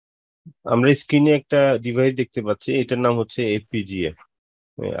আমরা স্ক্রিনে একটা ডিভাইস দেখতে পাচ্ছি, এটার নাম হচ্ছে এফপিজিএ।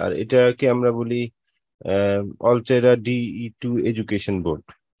 আর এটাকে আমরা বলি অল্টেরা DE2 এডুকেশন বোর্ড।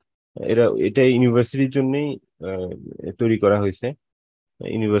 এটা ইউনিভার্সিটির জন্যই তৈরি করা হয়েছে,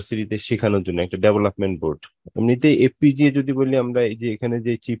 ইউনিভার্সিটিতে শেখানোর জন্য একটা ডেভেলপমেন্ট বোর্ড। এমনিতে এফপিজিএ যদি বলি আমরা, এই যে এখানে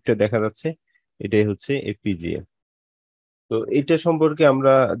যে চিপটা দেখা যাচ্ছে এটাই হচ্ছে এফপিজিএ। তো এটা সম্পর্কে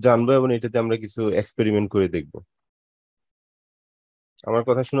আমরা জানবো এবং এটাতে আমরা কিছু এক্সপেরিমেন্ট করে দেখব। আমার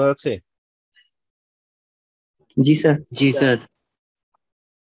কথা শোনা যাচ্ছে? জি স্যার। জি স্যার।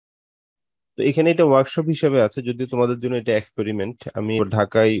 তো এখানে এটা ওয়ার্কশপ হিসেবে আছে, যদি তোমাদের জন্য এটা এক্সপেরিমেন্ট। আমি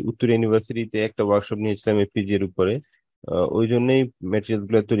ঢাকায় উত্তর ইউনিভার্সিটিতে একটা ওয়ার্কশপ নিয়েছিলাম এফপিজি এর উপরে, ওই জন্যই ম্যাটেরিয়াল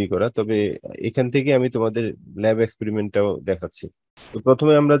গুলো তৈরি করা। তবে এখান থেকে আমি তোমাদের ল্যাব এক্সপেরিমেন্টটাও দেখাচ্ছি। তো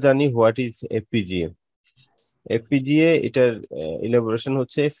প্রথমে আমরা জানি হোয়াট ইজ এফপিজিএ। এফপিজিএ এটার ইলাবোরেশন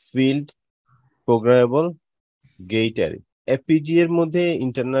হচ্ছে field programmable gate array. FPGA এর মধ্যে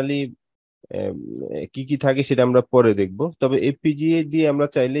ইন্টারনালি কি কি থাকে সেটা আমরা পরে দেখব। তবে এফপিজিএ দিয়ে আমরা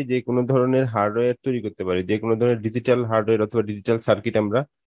চাইলে যে কোনো ধরনের হার্ডওয়্যার তৈরি করতে পারি, যে কোনো ধরনের ডিজিটাল হার্ডওয়্যার অথবা ডিজিটাল সার্কিট আমরা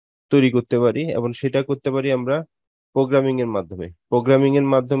তৈরি করতে পারি, এবং সেটা করতে পারি আমরা প্রোগ্রামিং এর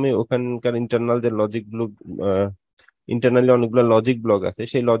মাধ্যমে ওখানকার ইন্টারনাল যে লজিক ব্লক, ইন্টারনালি অনেকগুলো লজিক ব্লক আছে,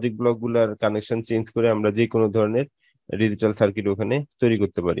 সেই লজিক ব্লক গুলার কানেকশন চেঞ্জ করে আমরা যে কোনো ধরনের ডিজিটাল সার্কিট ওখানে তৈরি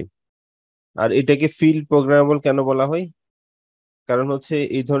করতে পারি। আর এটাকে ফিল্ড প্রোগ্রামেবল কেন বলা হয়? কারণ হচ্ছে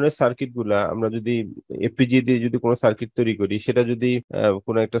এই ধরনের সার্কিট গুলা আমরা যদি এফপিজিএ দিয়ে যদি কোনো সার্কিট তৈরি করি, সেটা যদি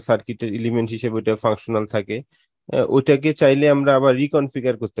কোনো একটা সার্কিটের এলিমেন্ট হিসেবে ওটা ফাংশনাল থাকে, ওইটাকে চাইলে আমরা আবার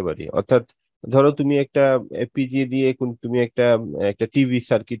রিকনফিগার করতে পারি। অর্থাৎ ধরো তুমি একটা এফপিজিএ দিয়ে তুমি একটা একটা টিভি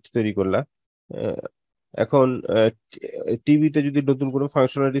সার্কিট তৈরি করলা। আহ, এখন টিভিতে যদি নতুন কোনো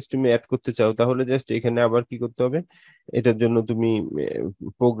ফাংশনালিটিস তুমি অ্যাড করতে চাও, তাহলে জাস্ট এখানে আবার কি করতে হবে, এটার জন্য তুমি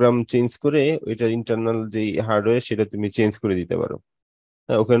প্রোগ্রাম চেঞ্জ করে এটার ইন্টারনাল যে হার্ডওয়্যার সেটা তুমি চেঞ্জ করে দিতে পারো।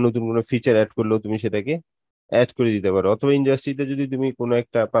 ওখানে নতুন কোনো ফিচার অ্যাড করলেও তুমি সেটাকে অ্যাড করে দিতে পারো। অথবা ইন্ডাস্ট্রিতে যদি তুমি কোনো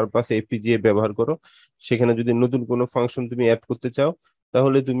একটা পারপাসে এফপিজিএ ব্যবহার করো, সেখানে যদি নতুন কোনো ফাংশন তুমি অ্যাড করতে চাও,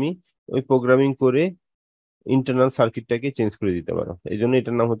 তাহলে তুমি ওই প্রোগ্রামিং করে ইন্টারনাল সার্কিটটাকে চেঞ্জ করে দিতে পারো। এই জন্য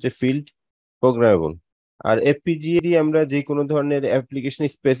এটার নাম হচ্ছে ফিল্ড প্রোগ্রামেবল। আর এফপিজিএ দিয়ে আমরা যে কোনো ধরনের অ্যাপ্লিকেশন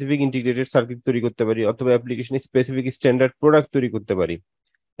স্পেসিফিক ইন্টিগ্রেটেড সার্কিট তৈরি করতে পারি, অথবা অ্যাপ্লিকেশন স্পেসিফিক স্ট্যান্ডার্ড প্রোডাক্ট তৈরি করতে পারি।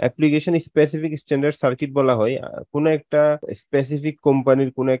 অ্যাপ্লিকেশন স্পেসিফিক স্ট্যান্ডার্ড সার্কিট বলা হয় কোনো একটা স্পেসিফিক কোম্পানির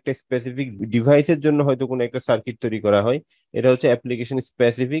কোনো একটা স্পেসিফিক ডিভাইসের জন্য হয়তো কোনো একটা সার্কিট তৈরি করা হয়। এটা হচ্ছে অ্যাপ্লিকেশন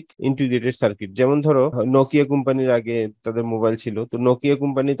স্পেসিফিক ইন্টিগ্রেটেড সার্কিট। যেমন ধরো নোকিয়া কোম্পানির আগে তাদের মোবাইল ছিল, তো নোকিয়া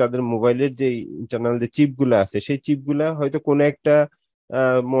কোম্পানি তাদের মোবাইলের যে ইন্টারনাল যে চিপ গুলা আছে, সেই চিপ গুলা হয়তো কোনো একটা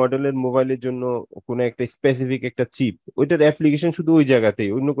মডেলের মোবাইলের জন্য কোনো একটা স্পেসিফিক একটা চিপ, ওইটার অ্যাপ্লিকেশন শুধু ওই জায়গাতেই,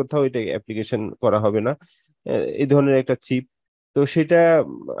 অন্য কোথাও এটা অ্যাপ্লিকেশন করা হবে না। এই ধরনের একটা চিপ, তো সেটা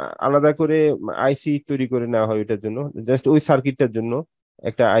আলাদা করে আইসি তৈরি করে নেওয়া হয় ওইটার জন্য, জাস্ট ওই সার্কিটটার জন্য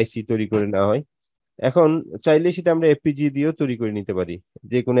একটা আইসি তৈরি করে নেওয়া হয়। এখন চাইলে সেটা আমরা এফপিজি দিয়েও তৈরি করে নিতে পারি,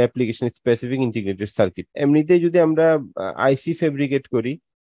 যে কোনো অ্যাপ্লিকেশন স্পেসিফিক ইন্টিগ্রেটেড সার্কিট। এমনিতেই যদি আমরা আইসি ফেব্রিকেট করি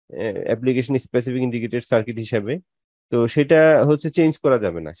অ্যাপ্লিকেশন স্পেসিফিক ইন্টিগ্রেটেড সার্কিট হিসাবে, তো সেটা হচ্ছে চেঞ্জ করা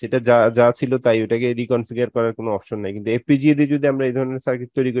যাবে না, সেটা যা যা ছিল তাই, ওটাকে রিকনফিগার করার কোনো অপশন নাই। কিন্তু এফপিজিএ দিয়ে যদি আমরা এই ধরনের সার্কিট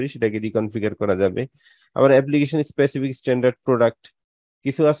তৈরি করি, সেটাকে রিকনফিগার করা যাবে। আবার অ্যাপ্লিকেশন স্পেসিফিক স্ট্যান্ডার্ড প্রোডাক্ট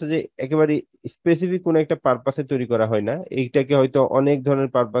কিছু আছে যে একেবারে স্পেসিফিক কোনো একটা পারপাসে তৈরি করা হয় না, এইটাকে হয়তো অনেক ধরনের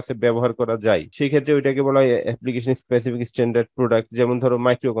পারপাসে ব্যবহার করা যায়, সেই ক্ষেত্রে ওইটাকে বলা হয় অ্যাপ্লিকেশন স্পেসিফিক স্ট্যান্ডার্ড প্রোডাক্ট। যেমন ধরো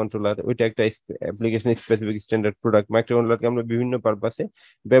মাইক্রো কন্ট্রোলার, ওইটা একটা application specific standard product. Micro কন্ট্রোলারকে আমরা বিভিন্ন পারপাসে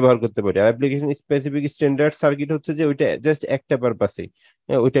ব্যবহার করতে পারি। আর অ্যাপ্লিকেশন স্পেসিফিক স্ট্যান্ডার্ড সার্কিট হচ্ছে যে ওইটা জাস্ট একটা পারপাসে,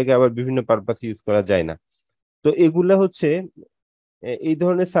 ওইটাকে আবার বিভিন্ন পারপাসে ইউজ করা যায় না। তো এগুলা হচ্ছে এই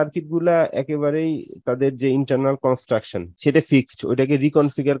ধরনের সার্কিট গুলা একেবারেই তাদের যে ইন্টারনাল কনস্ট্রাকশন সেটা ফিক্সড, ওইটাকে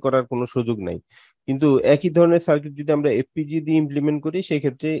রিকনফিগার করার কোনো সুযোগ নাই। কিন্তু একই ধরনের সার্কিট যদি আমরা এফপিজি দিয়ে ইমপ্লিমেন্ট করি, সেই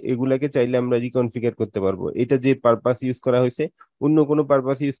ক্ষেত্রে এগুলাকে চাইলে আমরা রিকনফিগার করতে পারবো। এটা যে পারপাস ইউজ করা হয়েছে, অন্য কোনো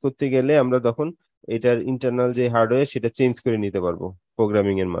পারপাস ইউজ করতে গেলে আমরা তখন এটার ইন্টারনাল যে হার্ডওয়্যার সেটা চেঞ্জ করে নিতে পারবো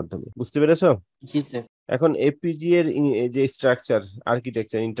প্রোগ্রামিং এর মাধ্যমে। বুঝতে পেরেছো? জি স্যার। এখন এফপিজি এর যে স্ট্রাকচার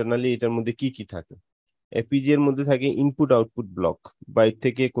আর্কিটেকচার, ইন্টারনালি এটার মধ্যে কি কি থাকে। এফপিজি এর মধ্যে থাকে ইনপুট আউটপুট ব্লক, বাইরে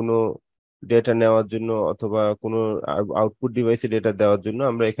থেকে কোনো ডেটা নেওয়ার জন্য অথবা কোনো আউটপুট ডিভাইসে ডেটা দেওয়ার জন্য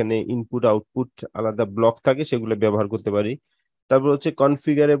আমরা এখানে ইনপুট আউটপুট আলাদা ব্লক থাকে, সেগুলো ব্যবহার করতে পারি। তারপর হচ্ছে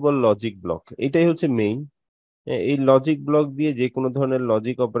কনফিগারেবল লজিক ব্লক, এটাই হচ্ছে মেইন। এই লজিক ব্লক দিয়ে যে কোনো ধরনের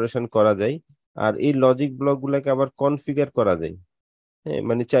লজিক অপারেশন করা যায়। আর এই লজিক ব্লক গুলাকে আবার কনফিগার করা যায়। হ্যাঁ,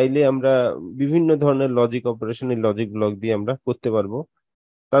 মানে চাইলে আমরা বিভিন্ন ধরনের লজিক অপারেশন এই লজিক ব্লক দিয়ে আমরা করতে পারবো।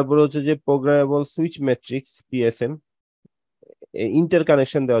 তারপরে হচ্ছে যে programmable switch matrix PSM, inter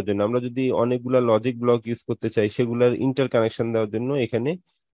connection দেওয়ার জন্য আমরা যদি অনেকগুলা লজিক ব্লক ইউজ করতে চাই, সেগুলার ইন্টার কানেকশন দেওয়ার জন্য এখানে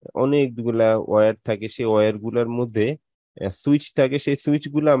অনেকগুলা ওয়্যার থাকে, সেই ওয়্যার গুলার মধ্যে সুইচ থাকে, সেই সুইচ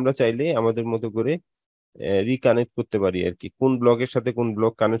গুলো আমরা চাইলে আমাদের মতো করে রিকানেক্ট করতে পারি আর কি। কোন ব্লকের সাথে কোন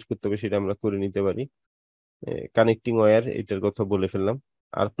ব্লক কানেক্ট করতে হবে সেটা আমরা করে নিতে পারি। কানেক্টিং ওয়্যার এটার কথা বলে ফেললাম।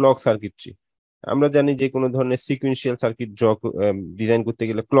 আর ক্লক সার্কিটরি, আমরা জানি যে কোনো ধরনের সিকুয়েন্সিয়াল সার্কিট ডিজাইন করতে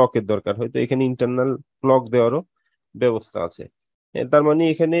গেলে ক্লকের দরকার হয়, তো এখানে ইন্টারনাল ক্লক দেওয়ারও ব্যবস্থা আছে। তার মানে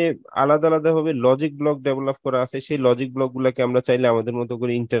এখানে আলাদা আলাদা ভাবে লজিক ব্লক ডেভেলপ করা আছে, সেই লজিক ব্লক গুলাকে আমরা চাইলে আমাদের মতো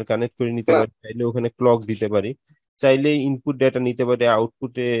করে ইন্টার কানেক্ট করে নিতে পারি, চাইলে ওখানে ক্লক দিতে পারি, চাইলে ইনপুট ডেটা নিতে পারি,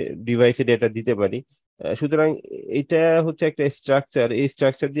 আউটপুটে ডিভাইসে ডেটা দিতে পারি। সুতরাং এটা হচ্ছে একটা স্ট্রাকচার, এই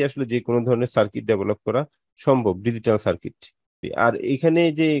স্ট্রাকচার দিয়ে আসলে যে কোনো ধরনের সার্কিট ডেভেলপ করা সম্ভব, ডিজিটাল সার্কিট। আর এখানে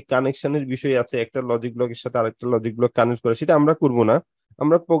যে কানেকশনের বিষয় আছে, একটা লজিক ব্লকের সাথে আরেকটা লজিক ব্লক কানেক্ট করা, সেটা আমরা করব না,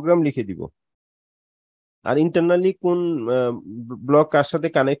 আমরা প্রোগ্রাম লিখে দিব। আর ইন্টারনালি কোন ব্লক কার সাথে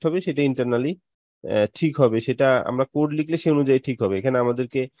কানেক্ট হবে সেটা ইন্টারনালি ঠিক হবে, সেটা আমরা কোড লিখলে সে অনুযায়ী ঠিক হবে। এখানে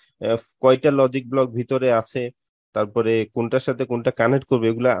আমাদেরকে কয়টা লজিক ব্লক ভিতরে আছে, তারপরে কোনটার সাথে কোনটা কানেক্ট করবে,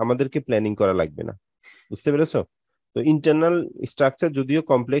 এগুলা আমাদেরকে প্ল্যানিং করা লাগবে না। বুঝতে পেরেছো? তো ইন্টারনাল স্ট্রাকচার যদিও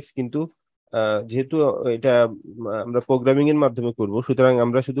কমপ্লেক্স, কিন্তু যেহেতু এটা আমরা প্রোগ্রামিং এর মাধ্যমে করব, সুতরাং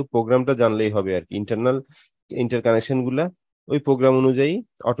আমরা শুধু প্রোগ্রামটা জানলেই হবে আর কি। ইন্টারনাল ইন্টারকানেকশন গুলা ওই প্রোগ্রাম অনুযায়ী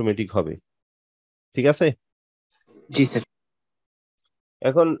অটোমেটিক হবে। ঠিক আছে? জি স্যার।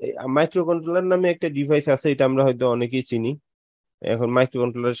 এখন মাইক্রো কন্ট্রোলার নামে একটা ডিভাইস আছে, এটা আমরা হয়তো অনেকেই চিনি। এখন মাইক্রো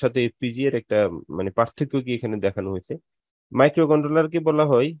কন্ট্রোলারের সাথে এফপিজিএ এর একটা মানে পার্থক্য কি এখানে দেখানো হয়েছে। মাইক্রো কন্ট্রোলারকে বলা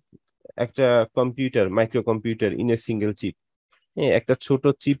হয় একটা computer, micro computer in a single chip. একটা ছোট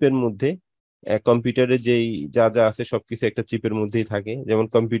চিপের মধ্যে কম্পিউটারে যেই যা যা আছে সবকিছু একটা চিপের মধ্যেই থাকে। যেমন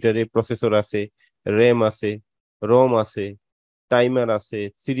কম্পিউটারে প্রসেসর আছে, র্যাম আছে, রম আছে, টাইমার আছে,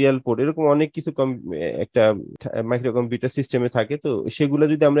 সিরিয়াল পোর্ট, এরকম অনেক কিছু একটা মাইক্রো কম্পিউটার সিস্টেমে থাকে। তো সেগুলো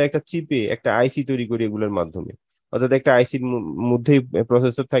যদি আমরা একটা চিপে একটা আইসি তৈরি করি এগুলোর মাধ্যমে, অর্থাৎ একটা আইসির মধ্যেই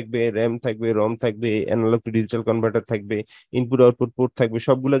প্রসেসর থাকবে, র্যাম থাকবে, রম থাকবে, অ্যানালগ টু ডিজিটাল কনভার্টার থাকবে, ইনপুট আউটপুট পোর্ট থাকবে,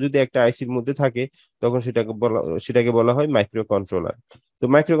 সবগুলো যদি একটা আইসির মধ্যে থাকে তখন সেটাকে বলা হয় মাইক্রো কন্ট্রোলার। তো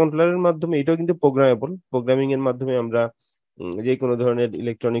মাইক্রো কন্ট্রোলারের মাধ্যমে এটাও কিন্তু প্রোগ্রামেবল, প্রোগ্রামিং এর মাধ্যমে আমরা যে কোনো ধরনের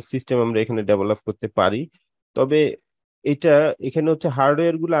ইলেকট্রনিক সিস্টেম আমরা এখানে ডেভেলপ করতে পারি। তবে এটা এখানে হচ্ছে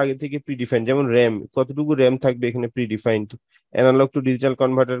হার্ডওয়্যার গুলো আগে থেকে প্রিডিফাইন্ড, যেমন র্যাম কতটুকু র্যাম থাকবে এখানে predefined, analogue two digital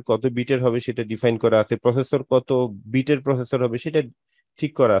converter কত বিটের হবে সেটা ডিফাইন করা আছে, প্রসেসর কত বিটের প্রসেসর হবে সেটা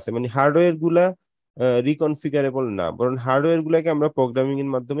ঠিক করা আছে। মানে হার্ডওয়্যার গুলা রিকনফিগারেবল না, বরং হার্ডওয়্যার গুলাকে আমরা প্রোগ্রামিং এর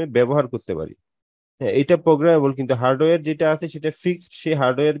মাধ্যমে ব্যবহার করতে পারি। হ্যাঁ, এটা প্রোগ্রামেবল, কিন্তু হার্ডওয়্যার যেটা আছে সেটা ফিক্সড, সেই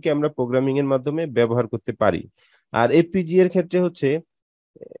হার্ডওয়্যারকে আমরা প্রোগ্রামিং এর মাধ্যমে ব্যবহার করতে পারি। আর এফপিজি এর ক্ষেত্রে হচ্ছে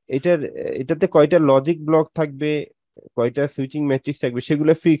এটার এটাতে কয়টা লজিক ব্লক থাকবে, কয়টা সুইচিং ম্যাট্রিক্স থাকবে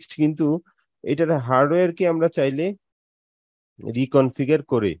সেগুলো ফিক্সড, কিন্তু এটার হার্ডওয়্যারকে আমরা চাইলে রিকনফিগার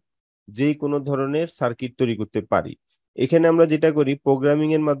করে যে কোনো ধরনের সার্কিট তৈরি করতে পারি। এখানে আমরা যেটা করি, প্রোগ্রামিং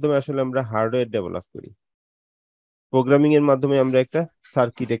এর মাধ্যমে আসলে আমরা হার্ডওয়্যার ডেভেলপ করি। প্রোগ্রামিং এর মাধ্যমে আমরা একটা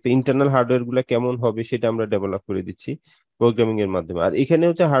সার্কিট, একটা ইন্টারনাল হার্ডওয়্যার গুলা কেমন হবে সেটা আমরা ডেভেলপ করে দিচ্ছি প্রোগ্রামিং এর মাধ্যমে। আর এখানে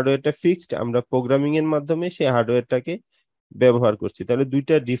হচ্ছে হার্ডওয়্যারটা ফিক্সড, আমরা প্রোগ্রামিং এর মাধ্যমে সেই হার্ডওয়্যারটাকে ব্যবহার করছি। তাহলে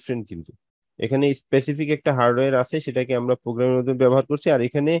দুইটা ডিফারেন্ট কিন্তু। এখানে স্পেসিফিক একটা হার্ডওয়্যার আছে, সেটাকে আমরা প্রোগ্রামের মাধ্যমে ব্যবহার করছি, আর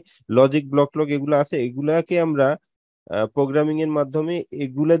এখানে লজিক ব্লক টক এগুলো আছে, এগুলাকে আমরা প্রোগ্রামিং এর মাধ্যমে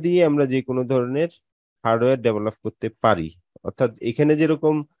এগুলা দিয়ে আমরা যে কোনো ধরনের হার্ডওয়্যার ডেভেলপ করতে পারি। অর্থাৎ এখানে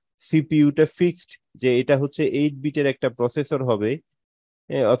যেরকম সিপিইউটা ফিক্সড, যে এটা হচ্ছে 8 বিটের একটা প্রসেসর হবে,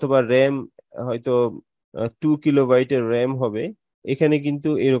 অথবা র্যাম হয়তো 2 কিলোবাইটের র্যাম হবে, এখানে কিন্তু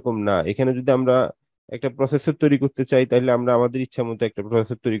এরকম না। এখানে যদি আমরা একটা প্রসেসর তৈরি করতে চাই তাহলে আমরা আমাদের ইচ্ছা মতো একটা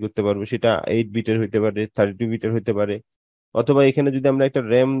প্রসেসর তৈরি করতে পারবো, সেটা 8 বিটের হইতে পারে, 32 বিটের হইতে পারে। অথবা এখানে যদি আমরা একটা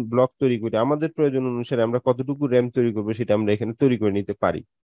র্যাম ব্লক তৈরি করি, আমাদের প্রয়োজন অনুসারে আমরা কতটুকু র্যাম তৈরি করবো সেটা আমরা এখানে তৈরি করে নিতে পারি।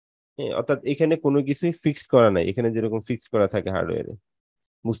 অর্থাৎ এখানে কোনো কিছুই ফিক্সড করা নাই, এখানে যেরকম ফিক্সড করা থাকে হার্ডওয়্যারে।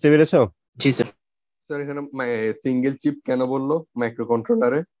 বুঝতে পেরেছো? জি স্যার। স্যার এখানে সিঙ্গেল চিপ কেন বললো মাইক্রো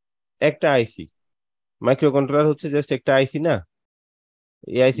কন্ট্রোলারে? একটা আইসি, মাইক্রো কন্ট্রোলার হচ্ছে জাস্ট একটা আইসি না?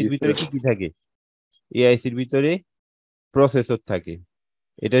 এই জি আইসির ভিতরে স্যার। কি কি থাকে? এই আইসির ভিতরে প্রসেসর থাকে,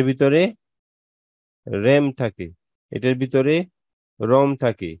 এটার ভিতরে র্যাম থাকে, এটার ভিতরে রম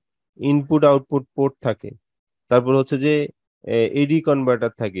থাকে, ইনপুট আউটপুট পোর্ট থাকে, তারপর হচ্ছে যে এডি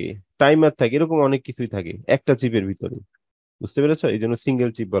কনভার্টার থাকে, টাইমার থাকে, এরকম অনেক কিছুই থাকে একটা চিপের ভিতরে। বুঝতে পেরেছো? এই জন্য সিঙ্গেল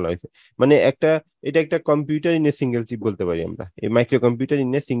চিপ বলা হয়েছে। মানে এটা একটা computer in a single chip বলতে পারি আমরা, এই micro computer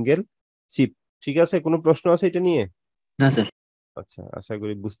in a single chip. ঠিক আছে, কোনো প্রশ্ন আছে এটা নিয়ে? না স্যার। আচ্ছা, আশা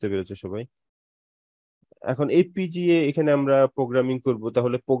করি বুঝতে পেরেছো সবাই। এখন এফপিজিএ এখানে আমরা প্রোগ্রামিং করব,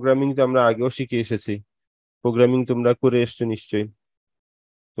 তাহলে প্রোগ্রামিং তো আমরা আগেও শিখে এসেছি, প্রোগ্রামিং তোমরা করে এসছো নিশ্চয়ই।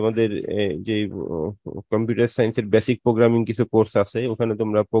 তোমাদের যে কম্পিউটার সায়েন্সের বেসিক প্রোগ্রামিং কিছু কোর্স আছে, ওখানে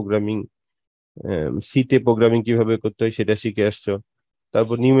তোমরা প্রোগ্রামিং, সিতে প্রোগ্রামিং কিভাবে করতে হয় সেটা শিখে আসছো।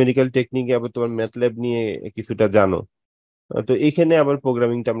 তারপর নিউমেরিক্যাল টেকনিকে আবার তোমার ম্যাথল্যাব নিয়ে কিছুটা জানো। তো এখানে আবার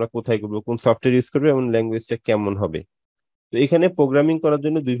প্রোগ্রামিংটা আমরা কোথায় করবো, কোন সফটওয়্যার ইউজ করবো এবং ল্যাঙ্গুয়েজটা কেমন হবে। তো এখানে প্রোগ্রামিং করার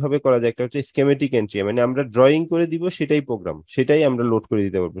জন্য দুই ভাবে করা যায়, একটা হচ্ছে স্কেমেটিক এন্ট্রি, মানে আমরা ড্রয়িং করে দিব সেটাই প্রোগ্রাম, সেটাই আমরা লোড করে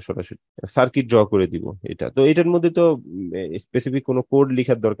দিতে পারবো সরাসরি, সার্কিট ড্র করে দিব এটা। তো এটার মধ্যে তো স্পেসিফিক কোনো কোড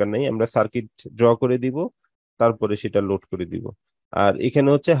লেখার দরকার নাই, আমরা সার্কিট ড্র করে দিব তারপরে সেটা লোড করে দিব। আর এখানে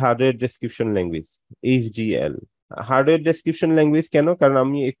হচ্ছে hardware description language, HDL. Hardware description language কেন, কারণ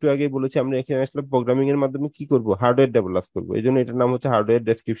আমি একটু আগে বলেছি আমরা এখানে আসলে প্রোগ্রামিং এর মাধ্যমে কি করব, হার্ডওয়্যার ডেভেলপ করবো, এই জন্য এটার নাম হচ্ছে হার্ডওয়্যার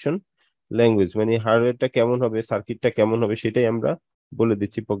ডেসক্রিপশন ল্যাঙ্গুয়েজ। মানে হার্ডওয়্যারটা কেমন হবে, সার্কিটটা কেমন হবে সেটাই আমরা বলে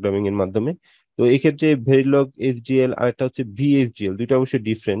দিচ্ছি প্রোগ্রামিং এর মাধ্যমে। তো এই ক্ষেত্রে ভেরিলগ এইচডিএল আর একটা হচ্ছে ভিএইচডিএল, দুইটা অবশ্যই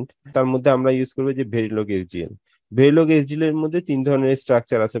ডিফারেন্ট। তার মধ্যে আমরা ইউজ করবো যে ভেরিলগ এইচডিএল। ভেরিলগ এইচডিএল এর মধ্যে তিন ধরনের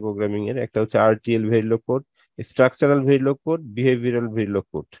স্ট্রাকচার আছে প্রোগ্রামিং এর, একটা হচ্ছে RTL ভেরিলগ code, structural ভেরিলগ code, behavioural ভেরিলগ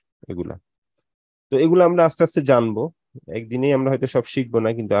code, এগুলা। তো এগুলো আমরা আস্তে আস্তে জানবো, একদিনেই আমরা হয়তো সব শিখবো না,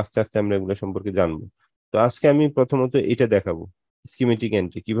 কিন্তু আস্তে আস্তে আমরা এগুলো সম্পর্কে জানবো। তো আজকে আমি প্রথমত এটা দেখাবো, স্কিমেটিক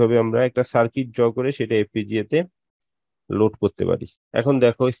এন্ট্রি, কিভাবে আমরা একটা সার্কিট ড্র করে সেটা এফপিজিএ তে লোড করতে পারি। এখন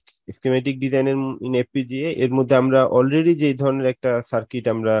দেখো, স্কিমেটিক ডিজাইনের ইন এফপিজিএ এর মধ্যে আমরা অলরেডি যে ধরনের একটা সার্কিট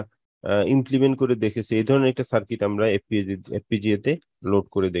আমরা ইমপ্লিমেন্ট করে দেখেছি, এই ধরনের একটা সার্কিট আমরা এফপিজিএ তে লোড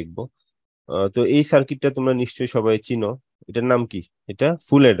করে দেখব। তো এই সার্কিটটা তোমরা নিশ্চয়ই সবাই চিনো, এটার নাম কি? এটা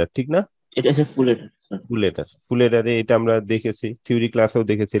ফুল এডার, ঠিক না? এটা স্যার ফুল এডার স্যার। ফুল এডারে এটা আমরা দেখেছি, থিওরি ক্লাসেও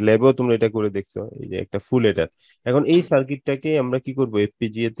দেখেছি, ল্যাবেও তোমরা এটা করে দেখছো, এই যে একটা ফুল এডার। এখন এই সার্কিটটাকে আমরা কি করব,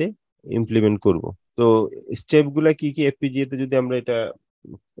 এফপিজিএ তে ইমপ্লিমেন্ট করব। তো স্টেপ গুলা কি কি এফপিজিএ তে যদি আমরা এটা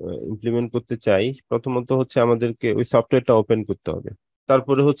ইমপ্লিমেন্ট করতে চাই, প্রথমত হচ্ছে আমাদেরকে ওই সফটওয়্যারটা ওপেন করতে হবে।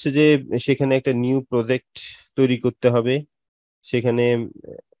 তারপরে হচ্ছে যে সেখানে একটা নিউ প্রজেক্ট তৈরি করতে হবে, সেখানে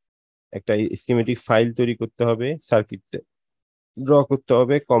একটা স্কিমেটিক ফাইল তৈরি করতে হবে, সার্কিট ড্র করতে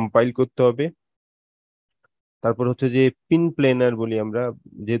হবে, কম্পাইল করতে হবে। তারপর হচ্ছে যে পিন প্লেনার বলি আমরা,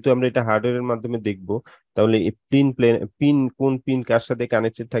 যেহেতু আমরা এটা হার্ডওয়্যারের মাধ্যমে দেখব, তাহলে এই পিন কোন পিন কার সাথে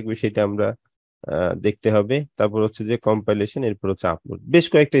কানেক্টেড থাকবে সেটা আমরা দেখতে হবে। তারপর হচ্ছে যে কম্পাইলেশন, এরপর হচ্ছে আপলোড, বেশ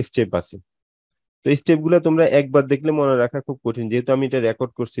কয়েকটা স্টেপ আছে। তো স্টেপ গুলা তোমরা একবার দেখলে মনে রাখা খুব কঠিন, যেহেতু আমি এটা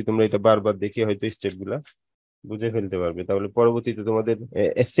রেকর্ড করছি, তোমরা এটা বারবার দেখে হয়তো স্টেপ গুলা বুঝে ফেলতে পারবে, তাহলে পরবর্তীতে তোমাদের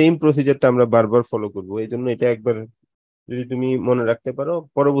সেম প্রসিজারটা আমরা বারবার ফলো করবো। এই জন্য এটা একবার যদি তুমি মনে রাখতে পারো,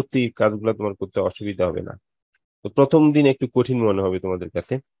 পরবর্তী কাজগুলো তোমার করতে অসুবিধা হবে না। তো প্রথম দিন একটু কঠিন মনে হবে তোমাদের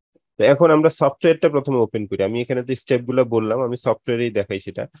কাছে। তো এখন আমরা সফটওয়্যারটা প্রথমে ওপেন করি, আমি এখানে তো স্টেপ গুলো বললাম, আমি সফটওয়্যারেই দেখাই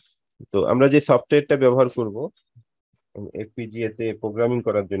সেটা। তো আমরা যে সফটওয়্যারটা ব্যবহার করব এফপিজিএ তে প্রোগ্রামিং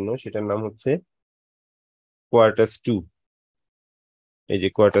করার জন্য, সেটার নাম হচ্ছে কোয়ার্টাস টু। এই যে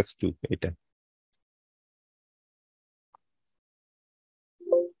কোয়ার্টাস টু, এটা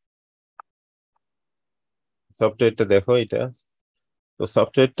সফটওয়্যারটা দেখো এটা। তো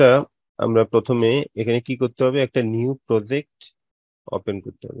সফটওয়্যারটা আমরা প্রথমে এখানে কি করতে হবে, একটা নিউ প্রজেক্ট ওপেন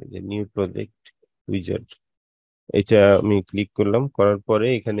করতে হবে, যে নিউ প্রজেক্ট উইজার্ড। এটা আমি ক্লিক করলাম, করার পরে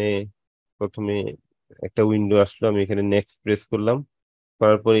এখানে প্রথমে একটা উইন্ডো আসলো, আমি এখানে নেক্সট প্রেস করলাম,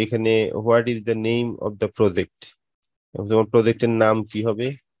 করার পরে এখানে what is the name of the project, তোমার প্রজেক্টের নাম কি হবে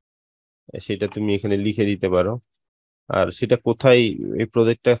সেটা তুমি এখানে লিখে দিতে পারো। আর সেটা কোথায়, এই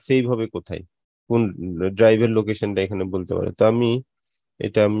প্রজেক্টটা সেভ হবে কোথায়, কোন ড্রাইভের লোকেশনটা এখানে বলতে পারো। তো আমি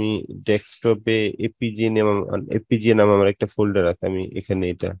ডেস্কটপে এফপিজিএ নাম আমার একটা ফোল্ডার আছে, আমি এখানে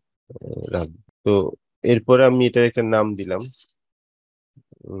এটা রাখবো। তো এরপরে আমি এটার একটা নাম দিলাম,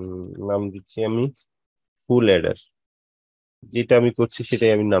 নাম দিচ্ছি আমি ফুল অ্যাডার, যেটা আমি করছি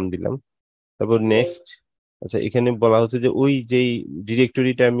সেটাই আমি নাম দিলাম। তারপর নেক্সট। আচ্ছা, এখানে বলা হচ্ছে যে ওই যেই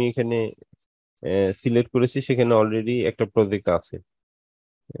ডিরেক্টরিটা আমি এখানে সিলেক্ট করেছি সেখানে অলরেডি একটা প্রজেক্ট আছে।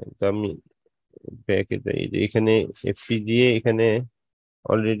 তো আমি ব্যাকে যাই, যে এখানে এফপিজিএ, এখানে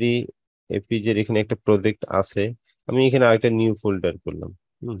অলরেডি এফপিজিএর এখানে একটা প্রজেক্ট আছে, আমি এখানে আরেকটা নিউ ফোল্ডার করলাম।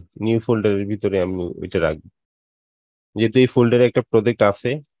 নিউ ফোল্ডারের ভিতরে আমি ওইটা রাখবো, যেহেতু এই ফোল্ডারে একটা প্রজেক্ট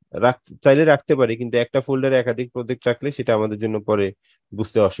আছে। চাইলে রাখতে পারি, কিন্তু একটা ফোল্ডারে একাধিক প্রজেক্ট রাখলে সেটা আমাদের জন্য পরে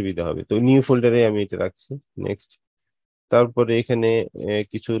বুঝতে অসুবিধা হবে, তো নিউ ফোল্ডারে আমি এটা রাখছি। নেক্সট। তারপরে এখানে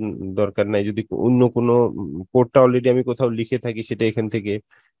কিছু দরকার নাই, যদি অন্য কোনো কোডটা অলরেডি আমি কোথাও লিখে থাকি সেটা এখান থেকে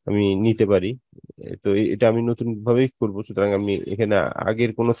আমি নিতে পারি। তো এটা আমি নতুন ভাবেই করবো, সুতরাং আমি এখানে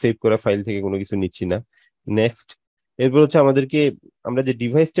আগের কোনো সেভ করা ফাইল থেকে কোনো কিছু নিচ্ছি না। নেক্সট। এরপর হচ্ছে আমাদেরকে আমরা যে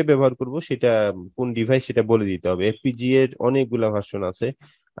ডিভাইসটা ব্যবহার করব সেটা কোন ডিভাইস সেটা বলে দিতে হবে। এফপিজিএ এর অনেকগুলা ভার্সন আছে,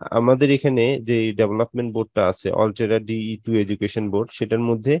 আমাদের এখানে যে ডেভেলপমেন্ট বোর্ডটা আছে অলটেরা DE2 এডুকেশন বোর্ড, সেটার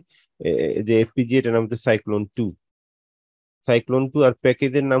মধ্যে যে এফপিজিএ এটার নাম হচ্ছে সাইক্লোন 2। সাইক্লোন 2 আর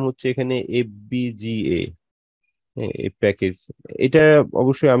প্যাকেজের নাম হচ্ছে এখানে FPGA, এই প্যাকেজ। এটা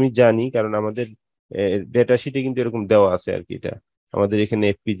অবশ্যই আমি জানি, কারণ আমাদের ডেটা শিটে কিন্তু এরকম দেওয়া আছে আর কি, এটা আমাদের এখানে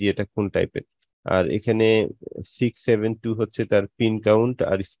FPGA এটা কোন টাইপের। আর এখানে 672 হচ্ছে তার পিন কাউন্ট,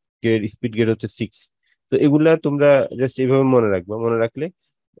 আর স্পিড গেট হচ্ছে 6। তো এগুলা তোমরা জাস্ট এইভাবে মনে রাখবা, মনে রাখলে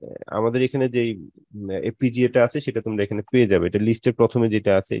আমাদের এখানে যে এফপিজিএটা আছে সেটা তোমরা এখানে পেয়ে যাবে। এটা লিস্টের প্রথমে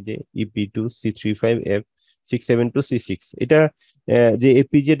যেটা আছে যে EP2C35F672C6, এটা যে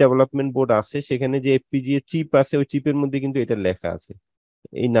এফপিজিএ ডেভেলপমেন্ট বোর্ড আছে সেখানে যে এফপিজিএ চিপ আছে ওই চিপের মধ্যে কিন্তু এটা লেখা আছে,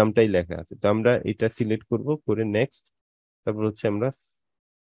 এই নামটাই লেখা আছে। তো আমরা এটা সিলেক্ট করব, করে নেক্সট, তারপর হচ্ছে আমরা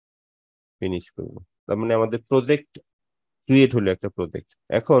ফিনিশ করব। তার মানে আমাদের প্রজেক্ট ক্রিয়েট হলো একটা প্রজেক্ট।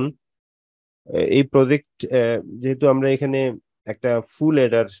 এখন এই প্রজেক্ট যেহেতু আমরা এখানে একটা ফুল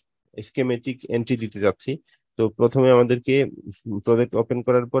এডার স্কেমেটিক এন্ট্রি দিতে যাচ্ছি, তো প্রথমে আমাদেরকে প্রজেক্ট ওপেন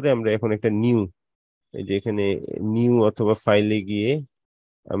করার পরে আমরা এখন একটা নিউ, এই যে এখানে নিউ অথবা ফাইলে গিয়ে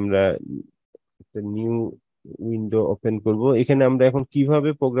আমরা একটা নিউ উইন্ডো ওপেন করব। এখানে আমরা এখন কিভাবে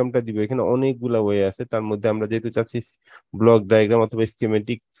প্রোগ্রামটা দিব, এখানে অনেকগুলা ওয়ে আছে, তার মধ্যে আমরা যেহেতু চাচ্ছি ব্লক ডায়াগ্রাম অথবা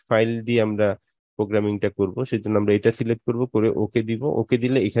স্কিমেটিক ফাইল দিয়ে আমরা প্রোগ্রামিংটা করব, সেই জন্য আমরা এটা সিলেক্ট করব, করে ওকে দিব। ওকে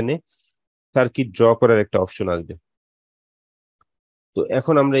দিলে এখানে সার্কিট ড্র করার একটা অপশন আসবে। তো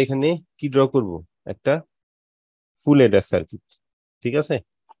এখন আমরা এখানে কি ড্র করব, একটা ফুল এডার সার্কিট, ঠিক আছে।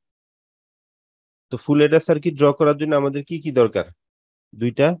 তো ফুল এডার সার্কিট ড্র করার জন্য আমাদের কি কি দরকার,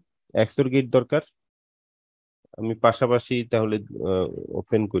 দুইটা এক্সর গেট দরকার। আমি পাশাপাশি তাহলে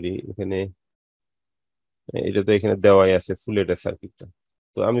ওপেন করি, এখানে এটা তো এখানে দেওয়াই আছে ফুল এডার সার্কিটটা।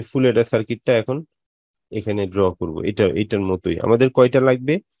 তো আমি ফুল এডার সার্কিটটা এখন এখানে ড্র করব। এটার মতোই আমাদের কয়টা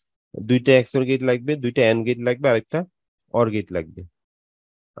লাগবে, দুইটা এক্সর গেট লাগবে, দুইটা এন্ড গেট লাগবে, আরেকটা অর গেট লাগবে।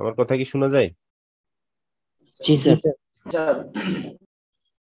 আমার কথা কি শোনা যায়? জি স্যার।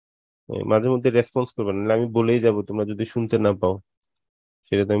 মাঝে মধ্যে রেসপন্স করবে না, আমি বলেই যাব, তোমরা যদি শুনতে না পাও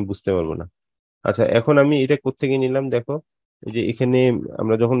সেটা তো আমি বুঝতে পারবো না। আচ্ছা, এখন আমি এটা কোত্থেকে নিলাম দেখো, এই যে এখানে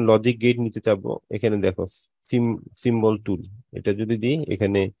আমরা যখন লজিক গেট নিতে চাবো, এখানে দেখো সিম্বল টুল, এটা যদি দিই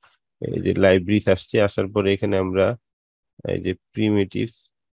এখানে এই যে লাইব্রেরিজ আসছে, আসার পরে এখানে আমরা এই যে প্রিমিটিভ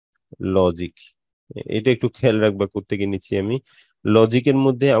লজিক, এটা একটু খেয়াল রাখবা কোত্থেকে নিচ্ছি আমি। লজিকের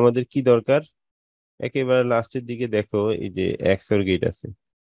মধ্যে আমাদের কি দরকার, একেবারে লাস্টের দিকে দেখো এই যে এক্সর গেট আছে,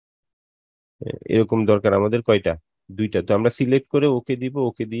 এরকম দরকার আমাদের কয়টা, দুইটা। তো আমরা সিলেক্ট করে ওকে দিব,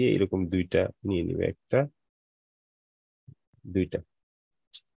 ওকে দিয়ে এরকম দুইটা নিয়ে নিবে, একটা দুইটা।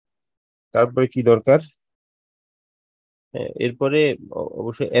 তারপরে কি দরকার, এরপরে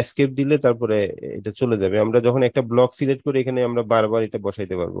অবশ্যই এসকেপ দিলে তারপরে এটা চলে যাবে। আমরা যখন একটা ব্লক সিলেক্ট করে এখানে আমরা বারবার এটা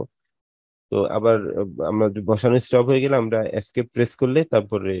বসাইতে পারবো। তো আবার আমরা বসানো স্টপ হয়ে গেলে আমরা এসকেপ প্রেস করলে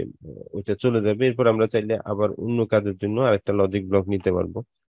তারপরে ওইটা চলে যাবে। এরপর আমরা চাইলে আবার অন্য কাজের জন্য আরেকটা লজিক ব্লক নিতে পারবো।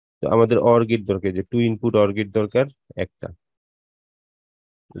 তো আমাদের অর গেট দরকার, যে টু ইনপুট অর গেট দরকার একটা।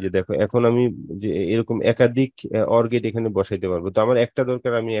 এই যে দেখো এখন আমি যে এরকম একাধিক অর গেট এখানে বসাইতে পারবো। তো আমার একটা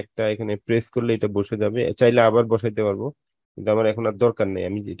দরকার, আমি একটা এখানে প্রেস করলে এটা বসে যাবে, চাইলে আবার বসাইতে পারবো, কিন্তু আমার এখন আর দরকার নেই।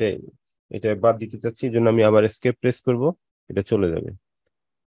 আমি এটা এটা বাদ দিতে চাচ্ছি, এই জন্য আমি আবার এসকেপ প্রেস করব, এটা চলে যাবে।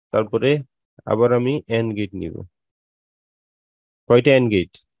 তারপরে আবার আমি এন্ড গেট নিব, কয়টা এন্ড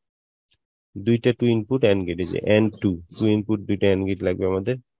গেট, দুইটা টু ইনপুট এন্ড গেট, এই যে এন্ড টু, টু ইনপুট দুইটা এন্ড গেট লাগবে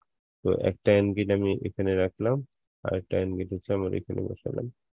আমাদের। তো একটা এন্ড গেট আমি এখানে রাখলাম, আর একটা এন্ড গেট হচ্ছে আমার এখানে বসালাম।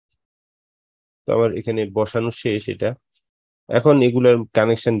 তো আমার এখানে বসানো শেষ এটা। এখন এগুলার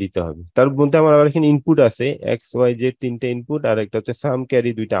কানেকশন দিতে হবে। তার মধ্যে আমার আবার এখানে ইনপুট আছে এক্স ওয়াই জেড, তিনটা ইনপুট, আর একটা হচ্ছে সাম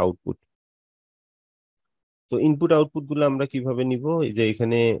ক্যারি, দুইটা আউটপুট। তো ইনপুট আউটপুট গুলো আমরা কিভাবে নিব, এই যে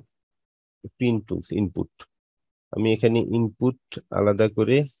এখানে পিন টুলস ইনপুট, আমি এখানে ইনপুট আলাদা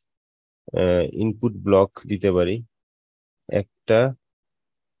করে ইনপুট ব্লক দিতে পারি, একটা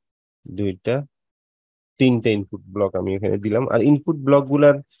দুইটা তিনটা ইনপুট ব্লক আমি এখানে দিলাম। আর ইনপুট ব্লক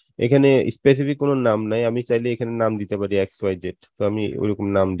গুলার এখানে স্পেসিফিক কোনো নাম নাই, আমি চাইলে এখানে নাম দিতে পারি এক্স ওয়াই জেড। তো আমি ওইরকম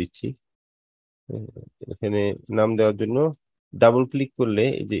নাম দিচ্ছি। এখানে নাম দেওয়ার জন্য ডাবল ক্লিক করলে,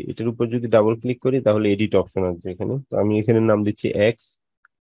 এই যে এটার উপর যদি ডাবল ক্লিক করি তাহলে এডিট অপশন আসবে এখানে। তো আমি এখানে নাম দিচ্ছি এক্স,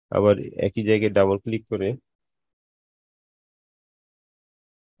 আবার একই জায়গায় ডাবল ক্লিক করে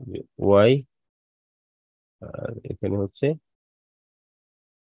ওয়াই, আর এখানে হচ্ছে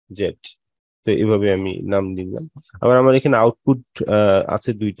জেড। তো এইভাবে আমি নাম দিলাম। আবার আমার এখানে আউটপুট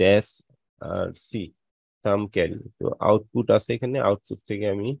আছে দুইটা, এস আর সি, সাম ক্যারি। তো আউটপুট আছে এখানে, আউটপুট থেকে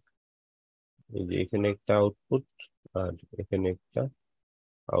আমি এই যে এখানে একটা আউটপুট আর এখানে একটা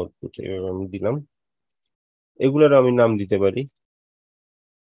আউটপুট এভাবে আমি দিলাম। এগুলোর আমি নাম দিতে পারি।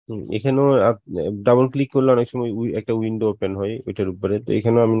 এখানেও ডাবল ক্লিক করলে অনেক সময় একটা উইন্ডো ওপেন হয় ওইটার উপরে। তো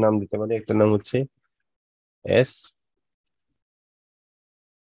এখানেও আমি নাম দিতে পারি, একটা নাম হচ্ছে এস,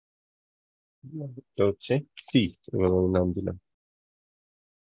 এটা হচ্ছে সি, এভাবে আমি নাম দিলাম।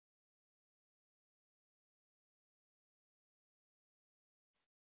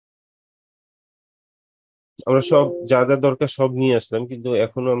 আমরা সব যা যা দরকার সব নিয়ে আসলাম, কিন্তু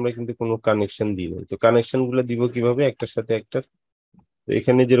এখনো আমরা কিন্তু কোনো কানেকশন দিই নাই। তো কানেকশন গুলো দিব কিভাবে একটার সাথে একটা, তো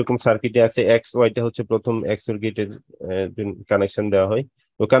এখানে যেরকম সার্কিটে আছে এক্স ওয়াইটা হচ্ছে প্রথম এক্স এর গেটের কানেকশন দেওয়া হয়।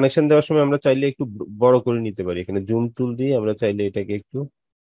 তো কানেকশন দেওয়ার সময় আমরা চাইলে একটু বড় করে নিতে পারি, এখানে জুম টুল দিয়ে আমরা চাইলে এটাকে একটু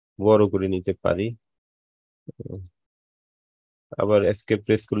বড় করে নিতে পারি। আবার এসকেপ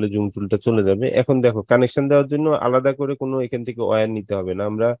প্রেস করলে জুম টুলটা চলে যাবে। এখন দেখো কানেকশন দেওয়ার জন্য আলাদা করে কোনো এখান থেকে ওয়্যার নিতে হবে না।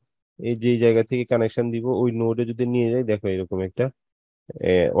 আমরা এই যে জায়গা থেকে কানেকশন দিব ওই নোডে যদি নিয়ে যাই, দেখো এরকম একটা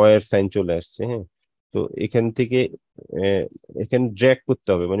ওয়্যার সাইন চলে আসছে। হ্যাঁ, তো এখান থেকে আহ, এখানে ড্র্যাগ করতে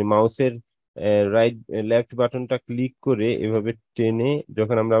হবে, মানে মাউসের রাইট লেফট বাটনটা ক্লিক করে এভাবে টেনে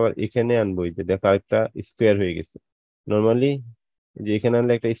যখন আমরা আবার এখানে আনবো, এই যে দেখো আরেকটা স্কোয়ার হয়ে গেছে। নর্মালি যে এখানে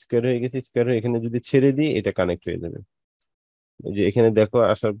আনলে একটা স্কোয়ার হয়ে গেছে, স্কোয়ার হয়ে এখানে যদি ছেড়ে দিই এটা কানেক্ট হয়ে যাবে। এই যে এখানে দেখো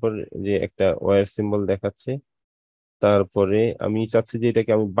আসার পর যে একটা ওয়্যার সিম্বল দেখাচ্ছে। তারপরে আমি চাচ্ছি যে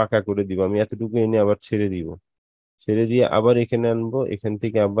এটাকে আমি বাঁকা করে দিব, আমি এতটুকু এনে আবার ছেড়ে দিব, ছেড়ে দিয়ে আবার এখানে আনবো, এখান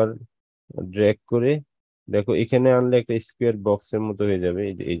থেকে আবার ড্র্যাগ করে দেখো এখানে আনলে একটা স্কোয়ার বক্সের মতো হয়ে যাবে।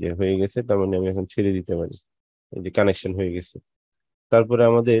 এই যে হয়ে গেছে, তার মানে আমি এখন ছেড়ে দিতে পারি, এই যে কানেকশন হয়ে গেছে। তারপরে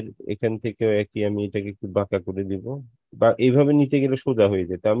আমাদের এখান থেকে একই আমি এটাকে একটু বাঁকা করে দিব, বা এইভাবে নিতে গেলে সোজা হয়ে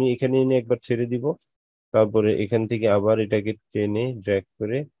যেত। আমি এখানে এনে একবার ছেড়ে দিব, তারপরে এখান থেকে আবার এটাকে টেনে ড্র্যাগ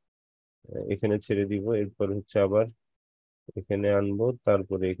করে এখানে ছেড়ে দিব, এরপর হচ্ছে আবার এখানে আনবো,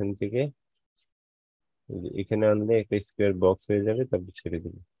 তারপরে এখান থেকে এই যে এখানে আনলে একটা স্কোয়ার বক্স হয়ে যাবে, তারপর ছেড়ে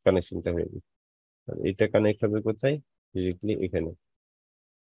দিব, কানেকশনটা হয়ে যাবে। আর এটা কানেক্ট হবে কোথায়? ডিরেক্টলি এখানে।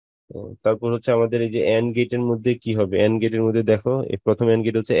 তারপর হচ্ছে আমাদের এই যে এন্ড গেটের মধ্যে কি হবে, এন্ড গেটের মধ্যে দেখো এই প্রথম এন্ড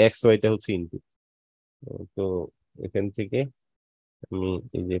গেট হচ্ছে এক্স ওয়াইটা হচ্ছে ইনপুট। তো এখান থেকে আমি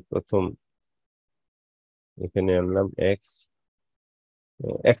এই যে প্রথম এখানে আনলাম এক্স,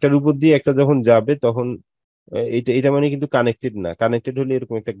 একটার উপর দিয়ে একটা যখন যাবে তখন এটা এটা মানে কিন্তু কানেক্টেড না। কানেক্টেড হলে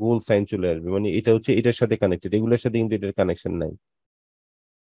এরকম একটা গোল সাইন চলে আসবে, মানে এটা হচ্ছে এটার সাথে কানেক্টেড, এগুলোর সাথে কিন্তু এটার কানেকশন নাই।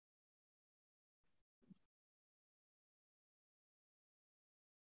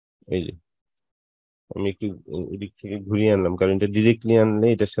 এই যে আমি একটু এদিক থেকে ঘুরিয়ে আনলাম, কারণ এটা ডিরেক্টলি আনলে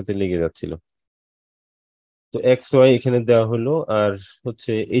এটার সাথে লেগে যাচ্ছিল। তো এক্স ওয়াই এখানে দেওয়া হলো, আর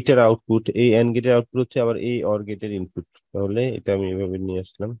হচ্ছে এইটার আউটপুট, এই এন্ড গেটের আউটপুট হচ্ছে আবার এই অর গেটের ইনপুট। তাহলে এটা আমি এভাবে নিয়ে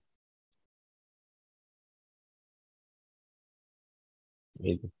আসলাম,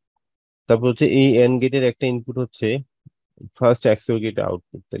 এই যে। তারপর হচ্ছে এই এন্ড গেটের একটা ইনপুট হচ্ছে ফার্স্ট এক্সওর গেট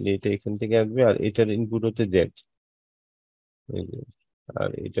আউটপুট, তাহলে এটা এখান থেকে আসবে, আর এটার ইনপুট হচ্ছে জেড, এই যে। আর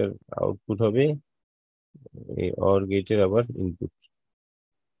এটার আউটপুট হবে এই অর গেটের আবার ইনপুট।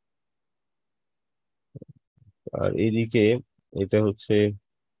 আর এইদিকে এটা হচ্ছে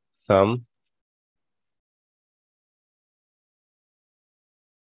সাম,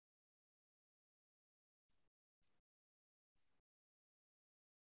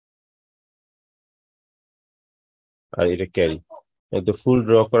 আর এটা ক্যারি। তো ফুল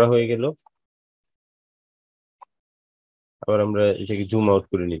ড্র করা হয়ে গেল। আবার আমরা এটাকে জুম আউট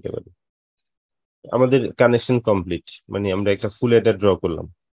করে নিতে পারি। আমাদের কানেকশন কমপ্লিট, মানে আমরা একটা ফুল এটা ড্র করলাম।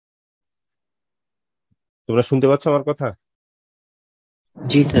 তোমরা শুনতে পাচ্ছ আমার কথা?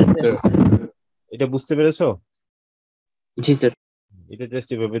 জি স্যার। এটা বুঝতে পেরেছো? জি স্যার। এটা জাস্ট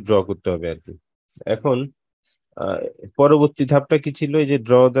এভাবে ড্র করতে হবে আর কি। এখন আহ, পরবর্তী ধাপটা কি ছিল? এই যে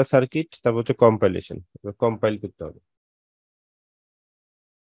ড্র দা সার্কিট, তারপর হচ্ছে কম্পাইলেশন, কম্পাইল করতে হবে।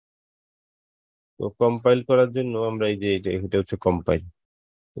 তো কম্পাইল করার জন্য আমরা এই যে এটা হচ্ছে কম্পাইল,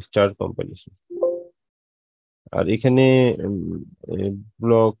 স্টার্ট কম্পাইলেশন। আর এখানে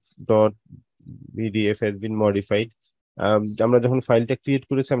block dot BDF has been modified. আমরা যখন ফাইলটা ক্রিয়েট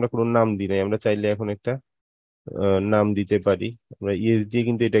করেছি আমরা কোনো নাম দিই নাই, আমরা চাইলে এখন একটা নাম দিতে পারি। আমরা ইএস দিয়ে